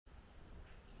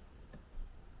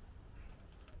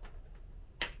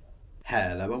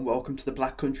Hello and welcome to the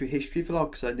Black Country History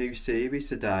Vlogs, a new series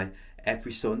today,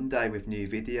 every Sunday with new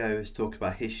videos, talk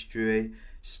about history,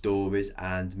 stories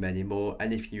and many more.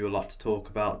 And if you would like to talk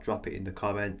about, drop it in the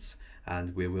comments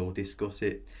and we will discuss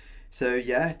it. So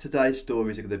yeah, today's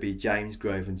stories are going to be James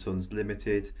Grove and Sons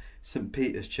Limited, St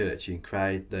Peter's Church in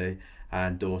Cradley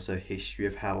and also history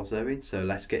of Halesowen. So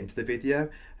let's get into the video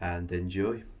and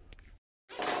enjoy.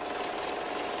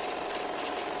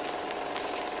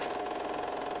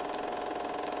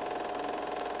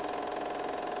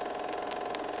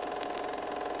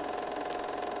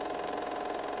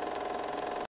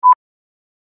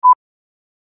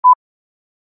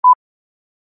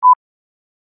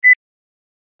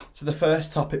 So the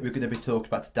first topic we're going to be talking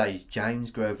about today is James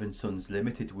Grove and Sons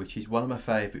Limited, which is one of my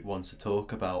favourite ones to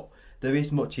talk about. There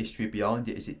is much history behind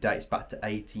it as it dates back to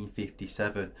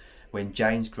 1857 when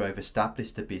James Grove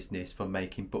established the business from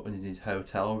making buttons in his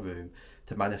hotel room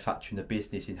to manufacturing a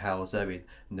business in Halesowen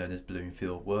known as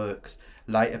Bloomfield Works,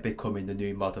 later becoming the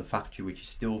new modern factory which is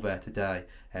still there today,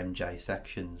 MJ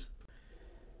Sections.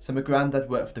 So my granddad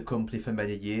worked for the company for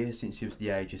many years since he was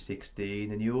the age of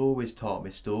 16, and he always taught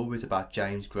me stories about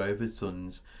James Grove and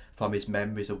Sons, from his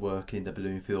memories of working in the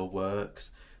Bloomfield Works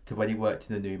to when he worked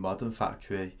in the new modern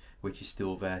factory which is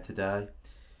still there today.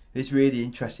 It's really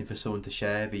interesting for someone to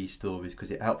share these stories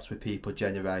because it helps with people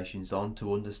generations on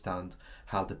to understand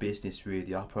how the business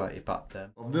really operated back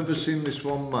then. I've never seen this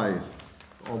one made,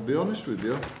 I'll be honest with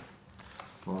you.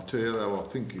 I'll tell you how I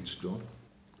think it's done.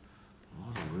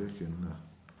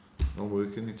 I'm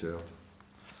working it out.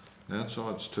 The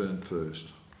outside's turned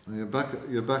first. And your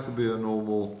back will be a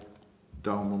normal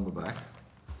dome on the back.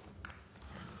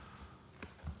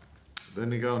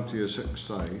 Then you go into your second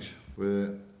stage where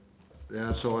the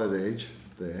outside edge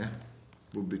there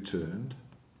would be turned.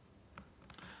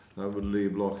 That would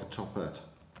leave like a top hat.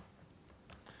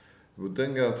 It would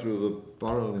then go through the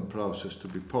barreling process to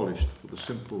be polished for the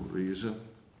simple reason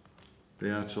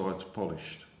the outside's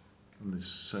polished and this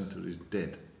centre is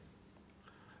dead.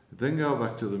 Then go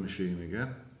back to the machine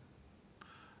again,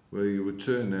 where you would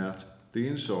turn out the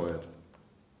inside,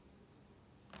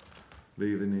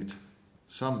 leaving it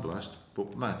sandblasted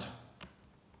but matte.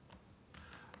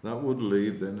 That would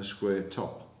leave then a square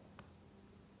top.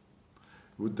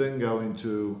 It would then go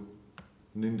into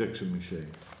an indexing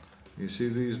machine. You see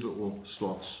these little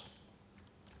slots,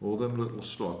 all them little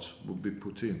slots would be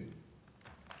put in.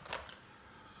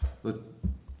 The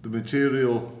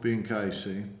material being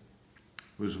casing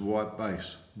was white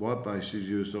base. White base is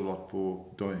used a lot for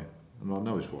dyeing, and I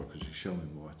know it's white because it's showing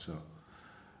white. So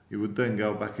you would then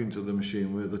go back into the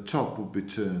machine where the top would be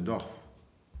turned off,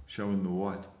 showing the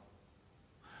white.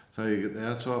 So you get the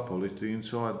outside polish, the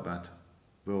inside matte,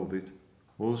 velvet,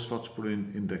 all the slots put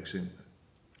in indexing,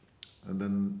 and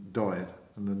then dyed,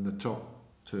 and then the top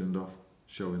turned off,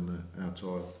 showing the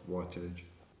outside white edge.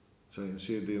 So you can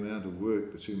see the amount of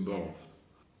work that's involved.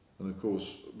 And of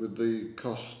course, with the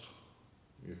cost,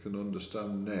 you can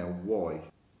understand now why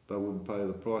they wouldn't pay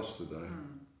the price today.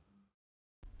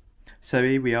 So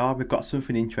here we are, we've got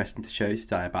something interesting to show you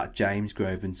today about James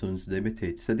Grove and Sons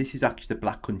Limited. So this is actually the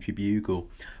Black Country Bugle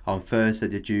on Thursday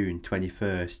the June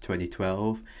 21st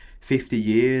 2012. 50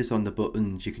 years on the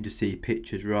buttons, you can just see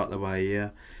pictures right the way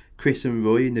here. Chris and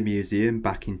Roy in the museum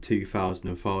back in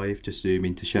 2005, just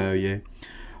zooming to show you.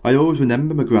 I always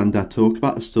remember my granddad talked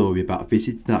about the story about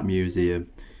visiting that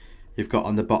museum. You've got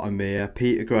on the bottom here,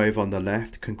 Peter Grove on the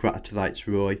left congratulates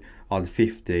Roy on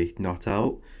 50, not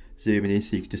out. Zooming in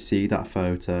so you can just see that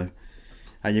photo.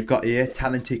 And you've got here,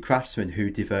 talented craftsman who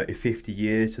devoted 50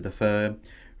 years to the firm.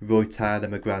 Roy Taylor,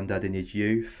 my granddad in his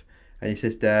youth. And he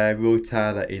says there, Roy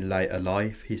Taylor in later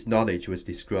life, his knowledge was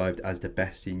described as the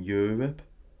best in Europe.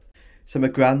 So my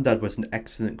granddad was an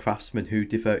excellent craftsman who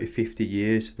devoted 50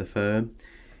 years to the firm.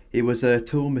 He was a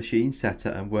tool machine setter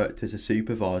and worked as a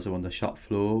supervisor on the shop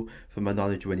floor, from my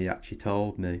knowledge when he actually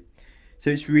told me. So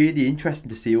it's really interesting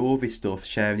to see all this stuff,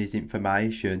 sharing his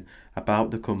information about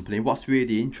the company. What's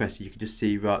really interesting, you can just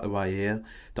see right away here,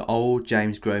 the old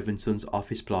James Grove and Sons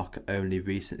office block only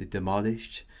recently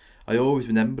demolished. I always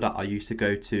remember that I used to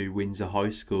go to Windsor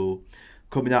High School.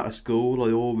 Coming out of school,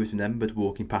 I always remembered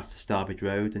walking past the Starbridge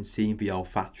Road and seeing the old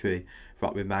factory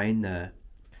that remained there.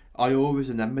 I always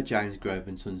remember James Grove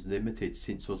and Sons Limited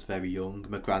since I was very young.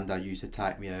 My granddad used to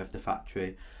take me over the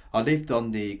factory. I lived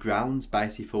on the grounds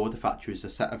basically for the factory. There's a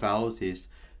set of houses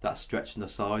that stretched on the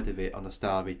side of it on the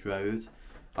Starbridge Road.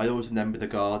 I always remember the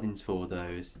gardens for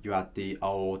those. You had the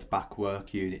old back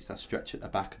work units that stretch at the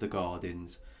back of the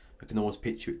gardens. I can always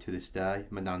picture it to this day,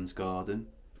 my nan's garden.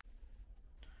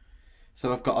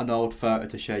 So I've got an old photo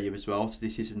to show you as well. So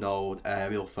this is an old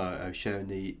aerial photo showing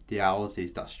the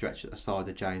houses that stretch at the side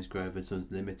of James Grove and Sons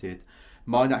Limited.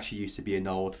 Mine actually used to be an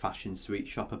old fashioned sweet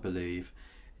shop, I believe.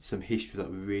 It's some history that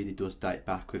really does date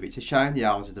back with it. It's a shame the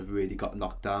houses have really got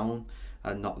knocked down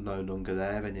and not no longer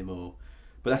there anymore.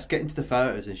 But let's get into the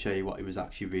photos and show you what it was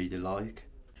actually really like.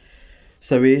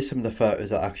 So here's some of the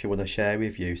photos I actually want to share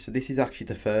with you. So this is actually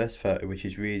the first photo, which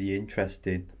is really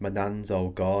interesting. My nan's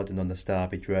old garden on the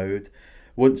Starbridge Road,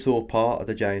 once all part of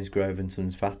the James Grove and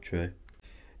Sons factory.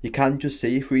 You can just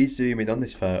see, if we zoom in on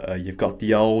this photo, you've got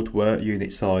the old work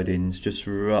unit sidings just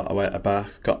right away at the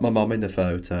back. Got my mum in the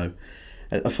photo.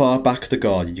 At the far back of the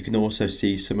garden you can also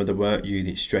see some of the work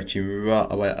units stretching right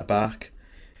away at the back.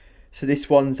 So this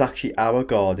one's actually our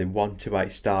garden, 128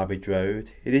 Starbridge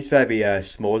Road. It is very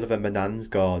smaller than my nan's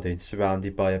garden,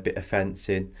 surrounded by a bit of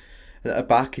fencing. And at the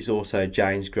back is also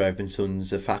James Grove and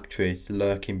Sons, a factory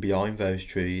lurking behind those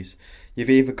trees. You've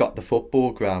even got the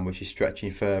football ground, which is stretching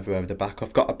further over the back.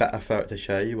 I've got a better photo to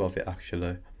show you of it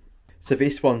actually. So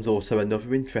this one's also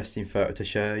another interesting photo to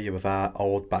show you of our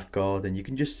old back garden. You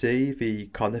can just see the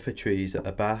conifer trees at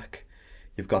the back.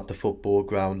 You've got the football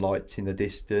ground lights in the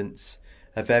distance.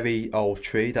 A very old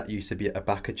tree that used to be at the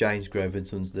back of James Grove and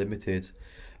Sons Limited.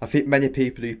 I think many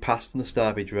people who passed on the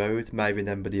Starbridge Road may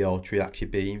remember the old tree actually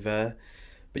being there.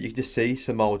 But you can just see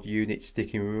some old units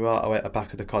sticking right away at the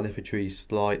back of the conifer trees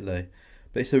slightly.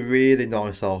 But it's a really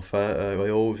nice old photo. I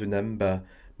always remember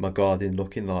my garden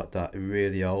looking like that,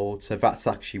 really old. So that's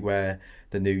actually where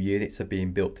the new units are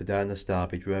being built today on the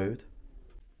Starbridge Road.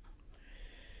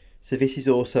 So this is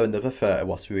also another photo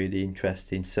what's really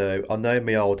interesting. So I know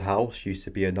my old house used to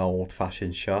be an old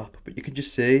fashioned shop, but you can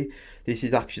just see this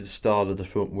is actually the style of the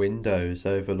front windows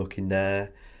overlooking there,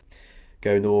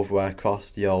 going all the way across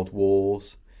the old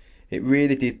walls. It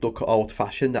really did look old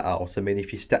fashioned, that house. I mean,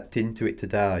 if you stepped into it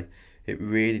today, it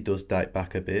really does date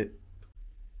back a bit.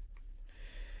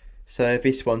 So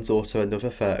this one's also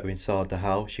another photo inside the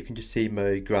house. You can just see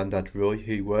my grandad Roy,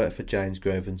 who worked for James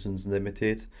Grove and Sons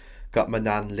Limited. Got my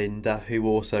nan Linda, who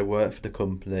also worked for the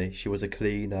company. She was a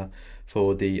cleaner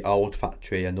for the old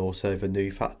factory and also the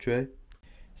new factory.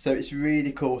 So it's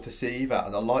really cool to see that,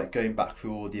 and I like going back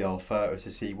through all the old photos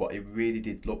to see what it really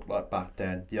did look like back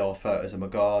then. The old photos of my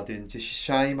garden. Just a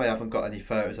shame I haven't got any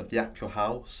photos of the actual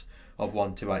house of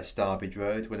 128 Starbridge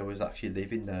Road when I was actually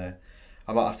living there.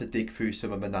 I might have to dig through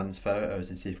some of my nan's photos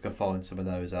and see if I can find some of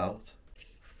those out.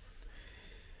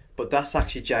 But that's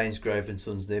actually James Grove and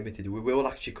Sons Limited. We will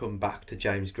actually come back to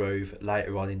James Grove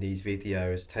later on in these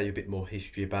videos, tell you a bit more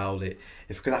history about it.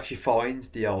 If I can actually find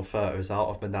the old photos out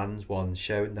of my nan's ones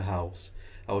showing the house,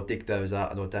 I'll dig those out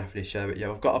and I'll definitely show it.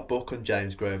 Yeah, I've got a book on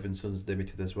James Grove and Sons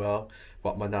Limited as well,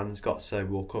 what my nan's got, so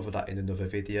we'll cover that in another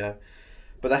video.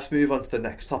 But let's move on to the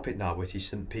next topic now, which is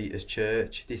St Peter's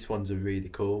Church. This one's a really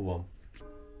cool one.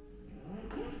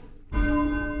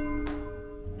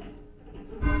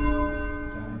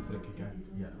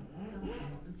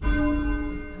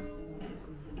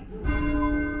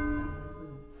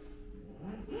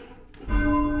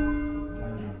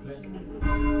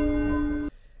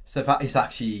 So that is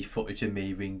actually footage of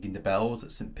me ringing the bells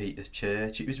at St Peter's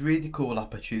Church. It was a really cool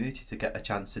opportunity to get a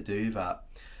chance to do that.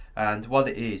 And what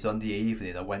it is, on the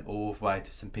evening I went all the way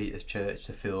to St Peter's Church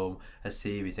to film a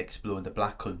series exploring the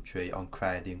Black Country on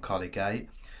Cradley and Collegate.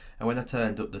 And when I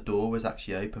turned up, the door was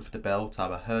actually open for the bell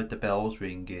tower. I heard the bells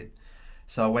ringing.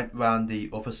 So I went round the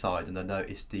other side and I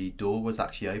noticed the door was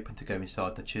actually open to go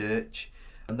inside the church.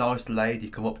 A nice lady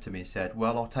come up to me and said,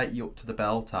 well, I'll take you up to the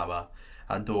bell tower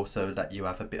and also let you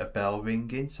have a bit of bell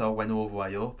ringing. So I went all the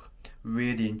way up,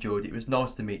 really enjoyed it. It was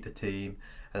nice to meet the team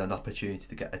and an opportunity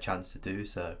to get a chance to do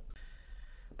so.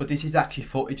 But this is actually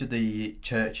footage of the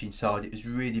church inside. It was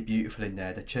really beautiful in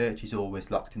there. The church is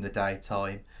always locked in the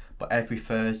daytime, but every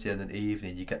Thursday and an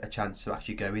evening you get a chance to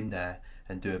actually go in there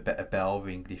and do a bit of bell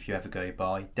ringing if you ever go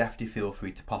by. Definitely feel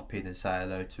free to pop in and say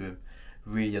hello to them.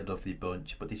 Really a lovely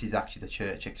bunch. But this is actually the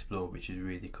church explore, which is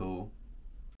really cool.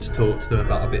 Just talked to them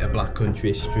about a bit of Black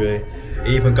Country history.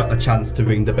 Even got a chance to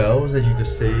ring the bells, as you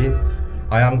just seen.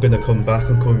 I am going to come back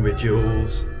and come with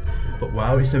Jules. But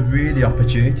wow, it's a really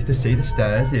opportunity to see the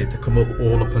stairs here, to come up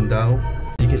all up and down.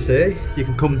 You can see, you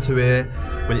can come to here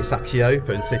when it's actually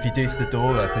open. So if you do see the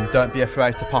door open, don't be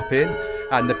afraid to pop in.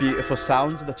 And the beautiful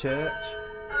sounds of the church.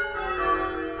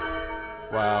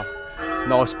 Wow,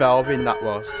 nice bell ring that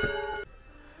was.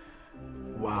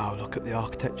 Wow, look at the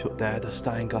architecture up there, the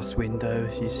stained glass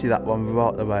windows. You see that one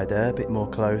right the way there, a bit more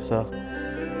closer.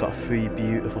 Got 3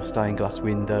 beautiful stained glass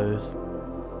windows.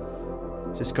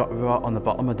 Just got right on the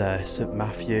bottom of there, St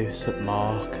Matthew, St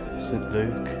Mark, St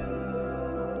Luke.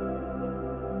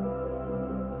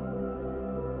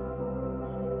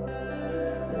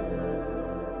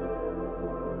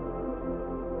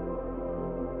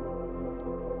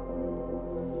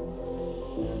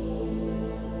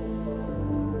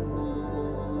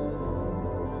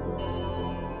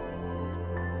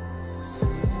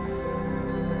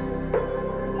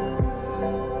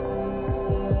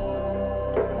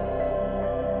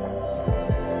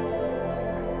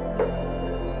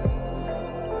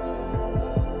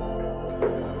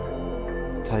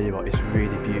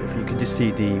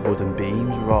 see the wooden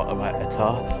beams right away at the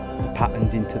top, the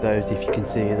patterns into those, if you can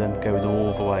see them, going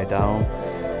all the way down.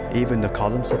 Even the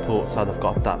column supports have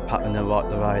got that pattern right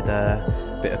the way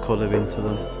there, bit of colour into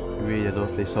them, really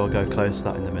lovely. So I'll go close to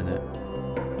that in a minute.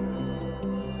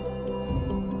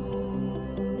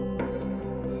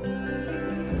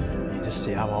 You just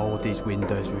see how old these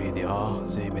windows really are,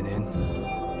 zooming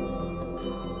in.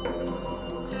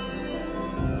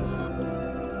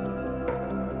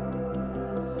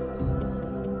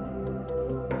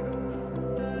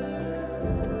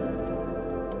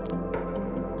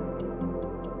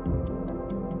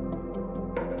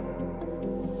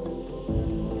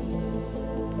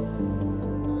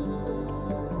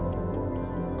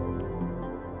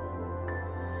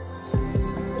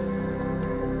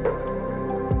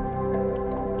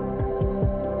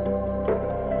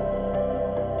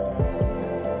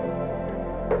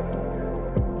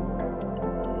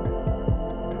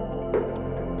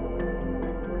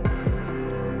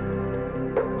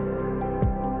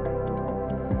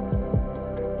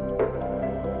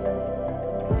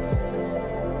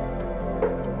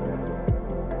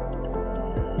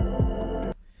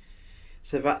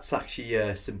 So that's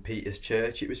actually St Peter's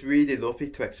Church. It was really lovely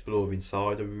to explore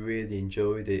inside. I really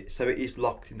enjoyed it. So it is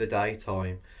locked in the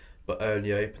daytime, but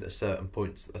only open at certain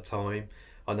points at a time.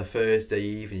 On a Thursday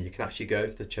evening, you can actually go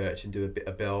to the church and do a bit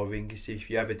of bell ringing. So if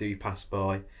you ever do pass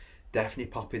by,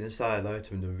 definitely pop in and say hello to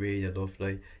them. They're really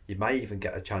lovely. You may even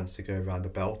get a chance to go around the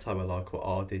bell tower like what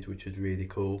I did, which was really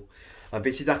cool. And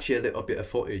this is actually a little bit of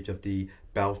footage of the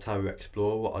bell tower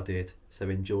explore what I did. So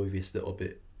enjoy this little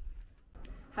bit.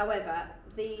 However,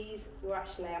 these were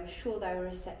actually, I'm sure they were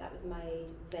a set that was made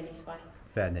Venice way.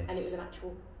 Venice. And it was an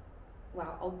actual,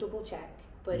 well, I'll double check,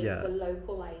 but it was a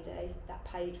local lady that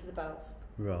paid for the bells.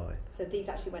 Right. So these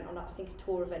actually went on, I think, a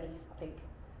tour of Venice, I think.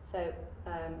 So,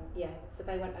 yeah, so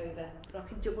they went over, but I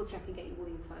can double check and get you all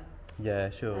the info. Yeah,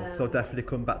 sure. So I'll definitely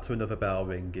come back to another bell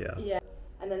ring, yeah. Yeah,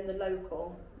 and then the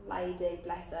local lady,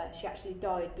 bless her, she actually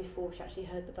died before she actually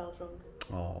heard the bells rung.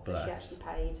 Oh, bless. So she actually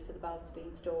paid for the bells to be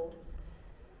installed.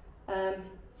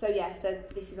 So yeah, so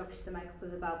this is obviously the makeup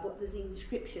of the bell, but there's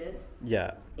inscriptions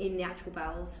in the actual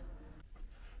bells.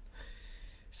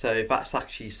 So that's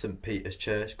actually St Peter's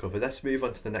Church cover. Let's move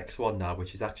on to the next one now,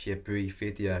 which is actually a brief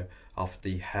video of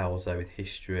the Halesowen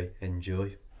history.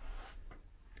 Enjoy.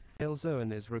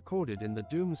 Halesowen is recorded in the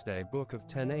Domesday Book of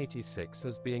 1086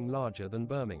 as being larger than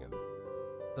Birmingham.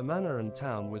 The manor and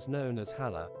town was known as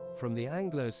Hala, from the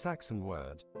Anglo-Saxon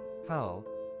word hal,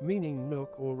 meaning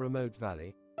nook or remote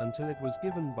valley, until it was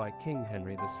given by King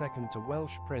Henry II to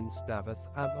Welsh Prince Dafydd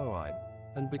ab Owain,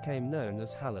 and became known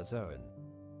as Halesowen.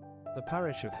 The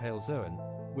parish of Halesowen,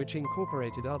 which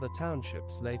incorporated other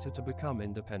townships later to become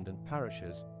independent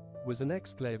parishes, was an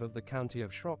exclave of the county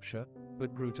of Shropshire,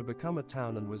 but grew to become a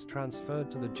town and was transferred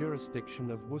to the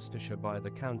jurisdiction of Worcestershire by the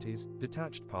county's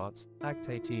detached parts, Act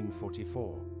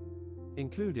 1844.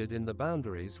 Included in the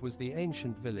boundaries was the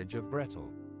ancient village of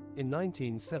Brettle. In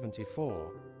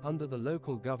 1974, under the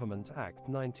Local Government Act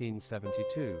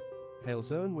 1972,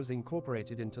 Halesowen was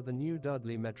incorporated into the new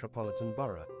Dudley Metropolitan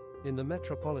Borough, in the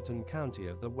Metropolitan County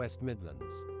of the West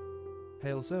Midlands.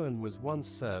 Halesowen was once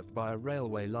served by a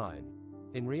railway line,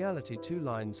 in reality two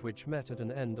lines which met at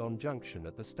an end-on junction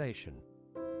at the station.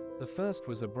 The first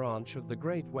was a branch of the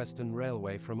Great Western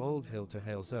Railway from Old Hill to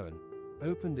Halesowen,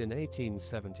 opened in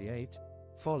 1878,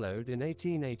 followed in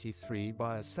 1883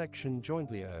 by a section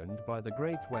jointly owned by the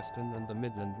Great Western and the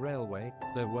Midland Railway,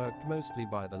 though worked mostly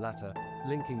by the latter,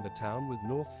 linking the town with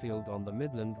Northfield on the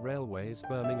Midland Railway's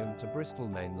Birmingham to Bristol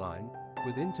main line,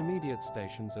 with intermediate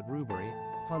stations at Rubery,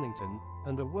 Huntington,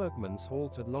 and a workman's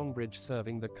halt at Longbridge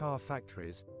serving the car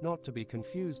factories, not to be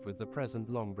confused with the present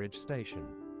Longbridge station.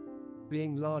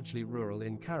 Being largely rural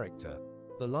in character,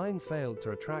 the line failed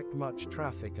to attract much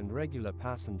traffic and regular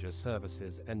passenger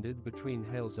services ended between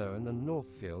Halesowen and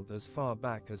Northfield as far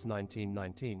back as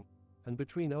 1919, and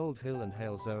between Old Hill and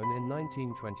Halesowen in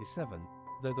 1927,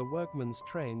 though the workmen's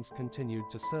trains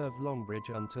continued to serve Longbridge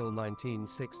until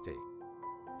 1960.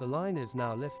 The line is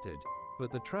now lifted,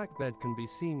 but the track bed can be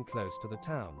seen close to the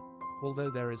town,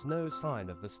 although there is no sign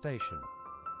of the station.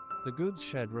 The goods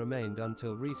shed remained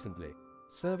until recently,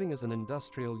 serving as an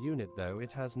industrial unit, though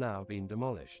it has now been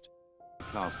demolished.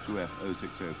 Class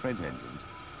 2F060 freight engines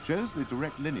shows the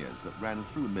direct linears that ran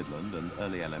through Midland and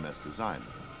early LMS design.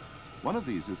 One of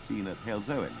these is seen at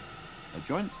Halesowen, a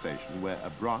joint station where a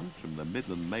branch from the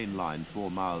Midland main line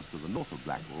 4 miles to the north of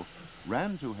Blackwell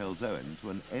ran to Halesowen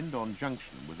to an end-on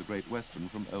junction with the Great Western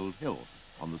from Old Hill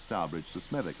on the Stourbridge to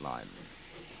Smethwick line.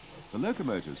 The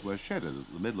locomotives were shedded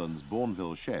at the Midland's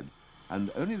Bourneville shed, and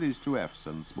only these 2Fs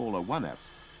and smaller 1Fs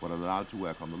were allowed to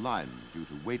work on the line due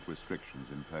to weight restrictions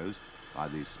imposed by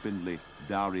the spindly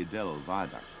Dowry Dell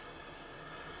viaduct.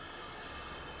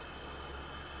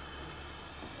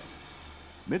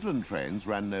 Midland trains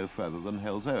ran no further than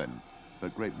Halesowen,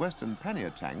 but Great Western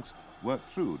pannier tanks worked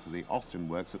through to the Austin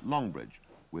Works at Longbridge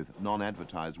with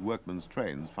non-advertised workmen's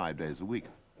trains 5 days a week.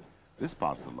 This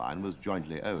part of the line was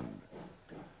jointly owned.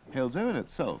 Halesowen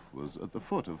itself was at the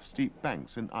foot of steep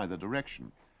banks in either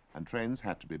direction, and trains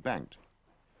had to be banked.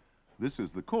 This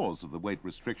is the cause of the weight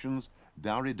restrictions,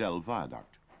 Dowry Dell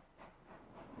viaduct.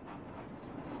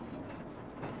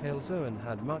 Halesowen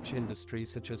had much industry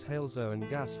such as Halesowen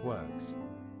Gas Works,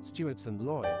 Stewart's and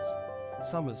Lloyd's,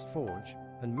 Summers Forge,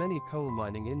 and many coal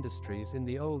mining industries, in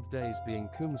the old days being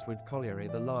Coombswood Colliery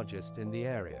the largest in the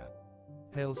area.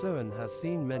 Halesowen has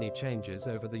seen many changes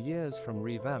over the years, from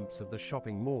revamps of the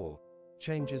shopping mall,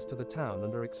 changes to the town,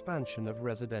 and expansion of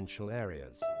residential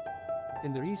areas.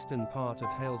 In the eastern part of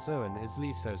Halesowen is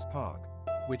Lesos Park,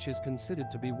 which is considered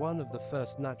to be one of the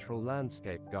first natural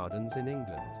landscape gardens in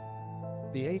England.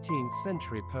 The 18th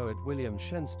century poet William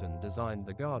Shenstone designed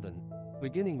the garden,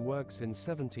 beginning works in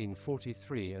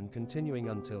 1743 and continuing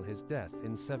until his death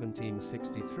in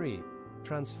 1763,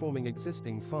 transforming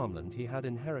existing farmland he had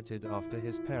inherited after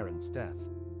his parents' death.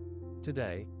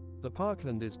 Today, the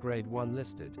parkland is Grade 1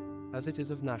 listed, as it is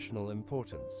of national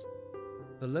importance.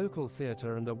 The local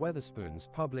theatre and a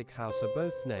Wetherspoons public house are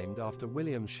both named after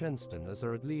William Shenstone, as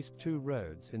are at least 2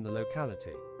 roads in the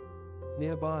locality.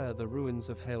 Nearby are the ruins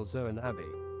of Halesowen Abbey,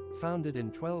 founded in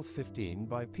 1215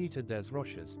 by Peter des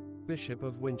Roches, Bishop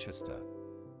of Winchester.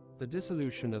 The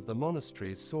dissolution of the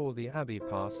monasteries saw the abbey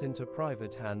pass into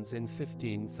private hands in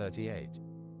 1538.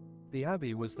 The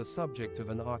abbey was the subject of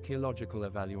an archaeological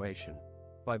evaluation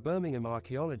by Birmingham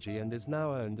Archaeology and is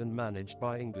now owned and managed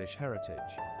by English Heritage.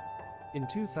 In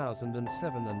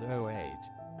 2007 and 2008,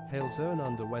 Halesowen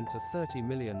underwent a £30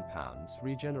 million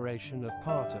regeneration of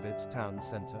part of its town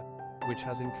centre, which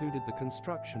has included the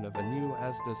construction of a new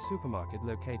Asda supermarket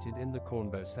located in the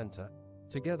Cornbow Centre,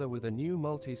 together with a new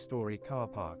multi-storey car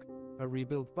park, a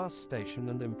rebuilt bus station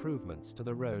and improvements to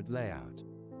the road layout.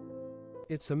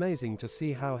 It's amazing to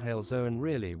see how Halesowen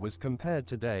really was compared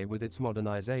today with its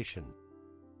modernisation.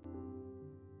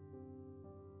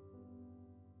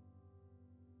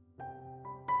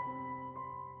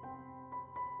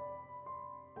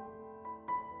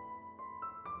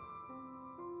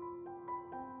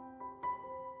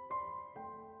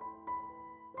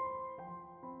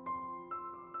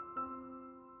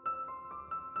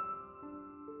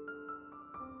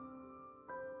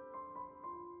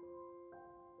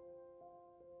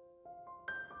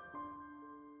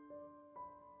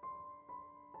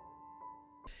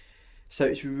 So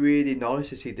it's really nice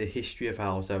to see the history of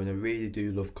Halesowen. I really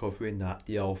do love covering that,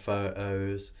 the old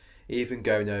photos, even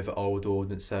going over old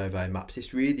Ordnance Survey maps.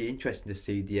 It's really interesting to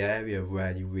see the area of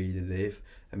where you really live.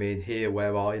 I mean, here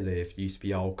where I live used to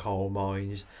be old coal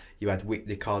mines. You had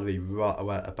Whitley Colliery right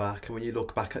away at the back, and when you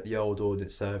look back at the old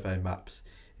Ordnance Survey maps,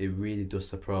 it really does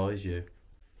surprise you.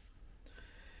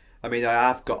 I mean, I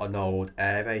have got an old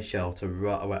air raid shelter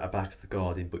right away at the back of the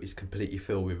garden, but it's completely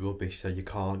filled with rubbish, so you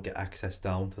can't get access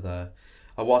down to there.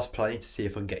 I was planning to see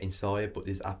if I can get inside, but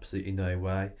there's absolutely no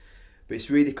way. But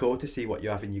it's really cool to see what you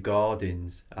have in your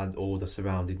gardens and all the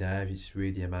surrounding areas. It's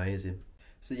really amazing.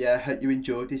 So yeah, I hope you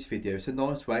enjoyed this video. It's a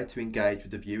nice way to engage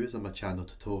with the viewers on my channel,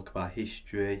 to talk about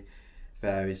history,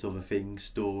 various other things,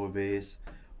 stories,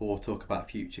 or talk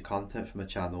about future content from my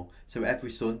channel. So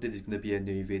every Sunday there's going to be a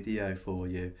new video for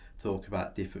you, talk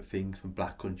about different things from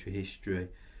Black Country history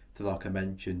to, like I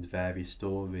mentioned, various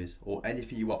stories, or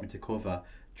anything you want me to cover.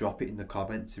 Drop it in the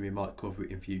comments and we might cover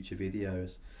it in future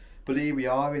videos. But here we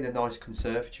are in a nice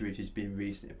conservatory which has been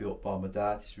recently built by my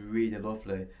dad. It's really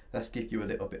lovely. Let's give you a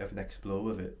little bit of an explore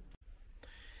of it.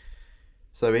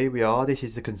 So here we are, this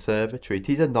is the conservatory. It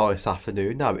is a nice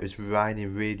afternoon now. It was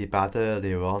raining really bad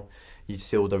earlier on. You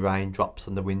see all the raindrops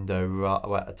on the window right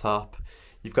away at the top.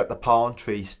 You've got the palm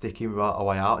tree sticking right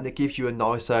away out, and it gives you a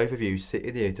nice overview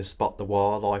sitting here to spot the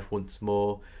wildlife once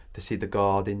more, to see the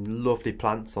garden, lovely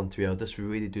plants onto here. I just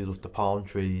really do love the palm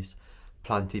trees,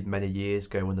 planted many years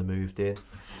ago when they moved in.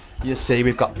 You see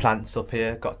we've got plants up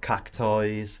here, got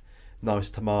cacti, nice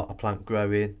tomato plant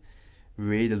growing,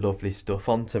 really lovely stuff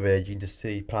onto here. You can just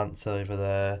see plants over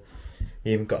there.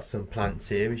 You even got some plants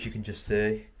here, as you can just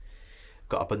see.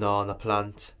 Got a banana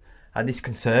plant, and this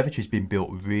conservatory's been built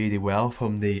really well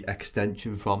from the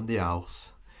extension from the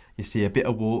house. You see a bit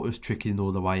of water's trickling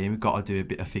all the way in. We've got to do a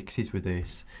bit of fixes with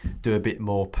this, do a bit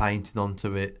more painting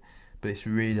onto it, but it's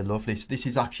really lovely. So this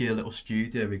is actually a little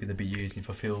studio we're going to be using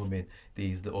for filming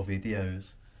these little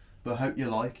videos. But I hope you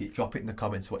like it. Drop it in the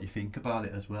comments what you think about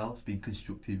it as well. It's been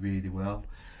constructed really well.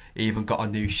 Even got a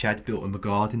new shed built in my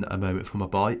garden at the moment for my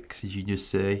bikes, as you can just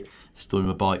see. Storing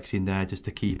my bikes in there just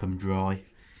to keep them dry.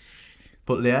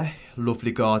 But yeah,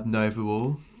 lovely garden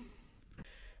overall.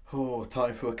 Oh,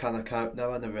 time for a can of Coke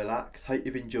now and a relax. Hope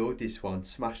you've enjoyed this one.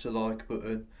 Smash the like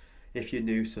button. If you're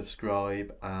new,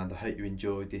 subscribe, and I hope you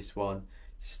enjoyed this one.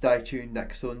 Stay tuned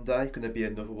next Sunday, going to be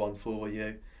another one for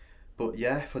you. But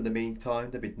yeah, for the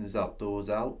meantime, the Midlands Outdoors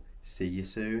out. See you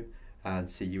soon, and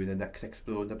see you in the next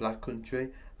Exploring the Black Country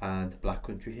and Black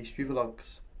Country History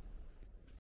vlogs.